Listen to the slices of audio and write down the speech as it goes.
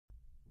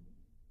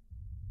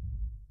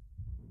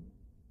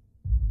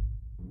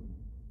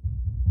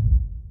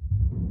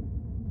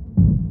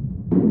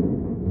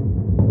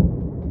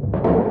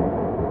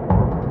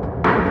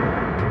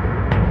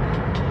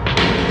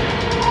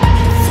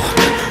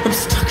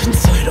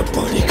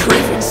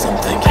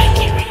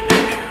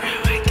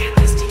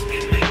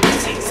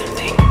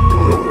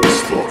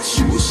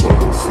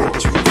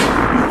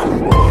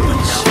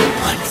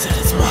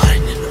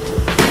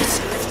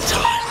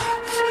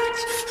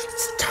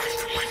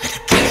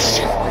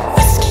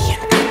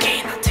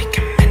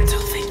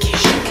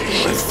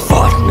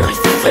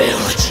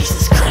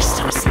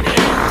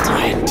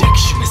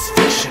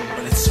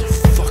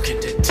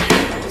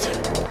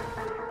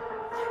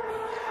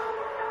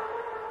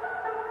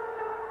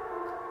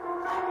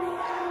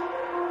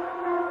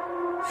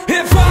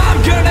If I'm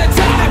gonna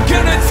die, I'm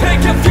gonna take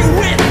a few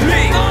with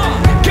me.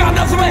 Got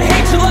nothing but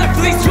hatred left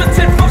for these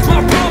twisted fucks, my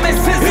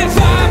promises. If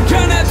I'm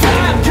gonna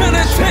die, I'm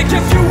gonna take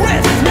a few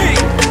with me.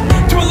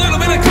 Do a little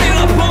bit of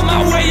cleanup on my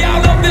way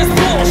out of this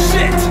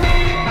bullshit.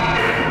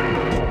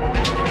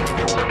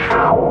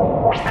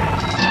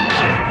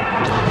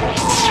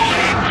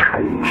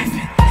 I've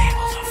been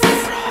labeled a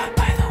fraud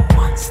by the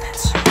ones that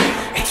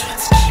surround me. It's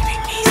what's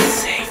keeping me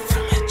safe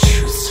from a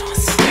truth so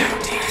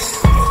astounding.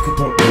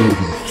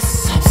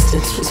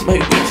 Substance was my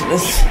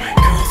weakness. My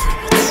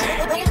girlfriend would say.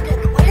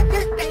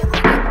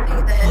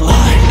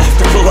 Line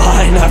after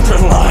line after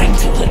line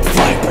till it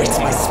vibrates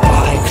my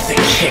spine. With a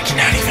kick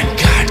not even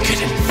God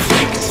could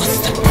inflict. What's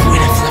the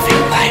point of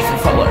living life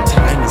if all our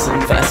time is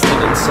invested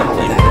in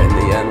something that in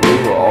the end we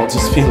will all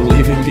just be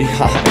leaving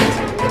behind?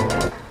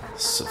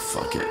 So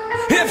fuck it.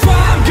 If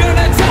I'm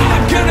gonna die,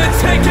 I'm gonna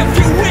take a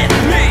few with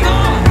me.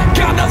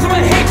 Got nothing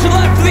but hatred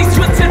left for these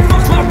twisted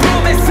fucks, my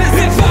promises.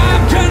 If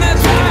I'm gonna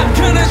die, I'm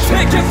gonna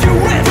take a few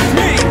with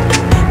me.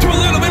 Do a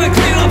little bit of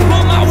cleanup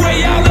on my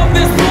way out of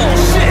this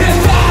bullshit.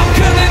 If I'm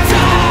gonna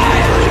die,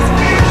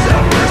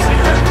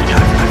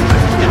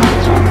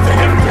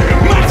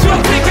 might as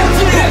well take a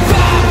few. If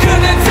I'm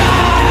gonna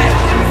die,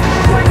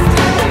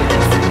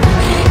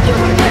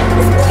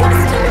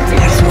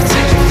 might as well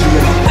take a few.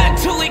 A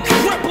mentally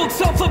crippled,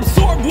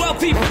 self-absorbed,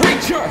 wealthy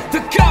preacher.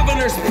 The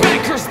governors,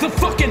 bankers, the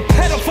fucking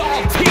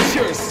pedophile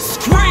teachers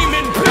scream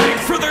and beg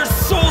for their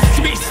souls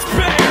to be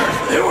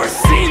spared. They were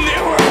seen,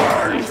 they were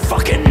heard, and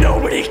fucking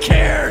nobody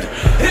cared.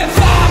 If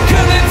I'm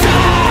gonna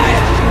die,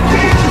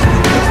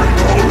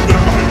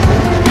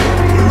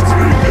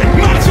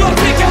 might as well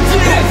take a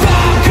few. If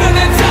I'm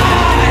gonna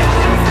die,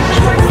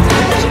 might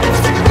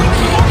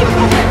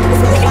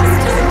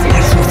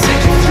as well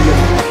take a few.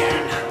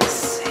 We're not the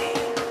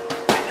same,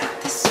 we're not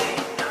the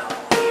same, no,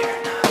 we're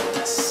not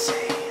the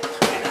same,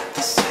 we're not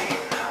the same,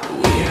 no,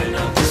 we're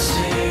not the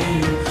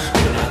same,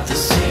 we're not the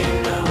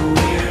same, no,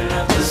 we're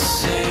not the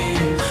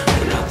same,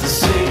 we're not the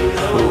same,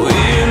 no, we're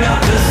not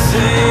the same,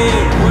 we're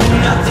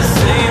not the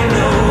same,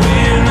 no,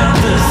 we're not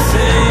the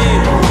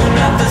same, we're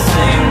not the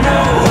same, no,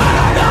 we're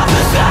not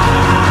the same,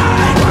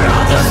 we're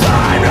not the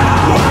same, no,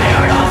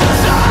 we're not the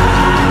same,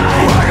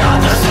 we're not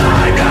the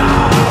same, no.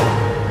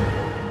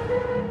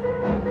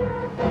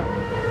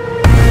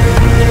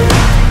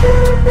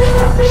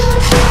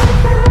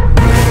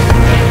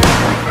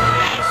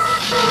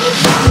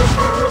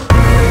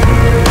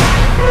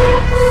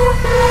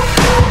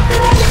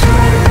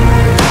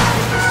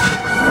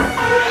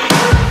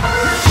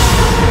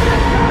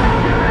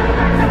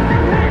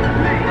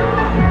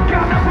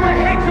 Got nothing but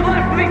hatred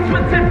left for these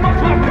twisted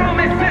fucks, my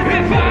promises.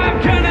 If I'm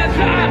gonna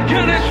die, I'm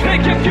gonna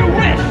take a few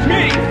with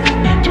me.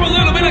 Do a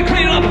little bit of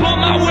cleanup on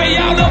my way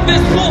out of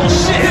this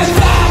bullshit.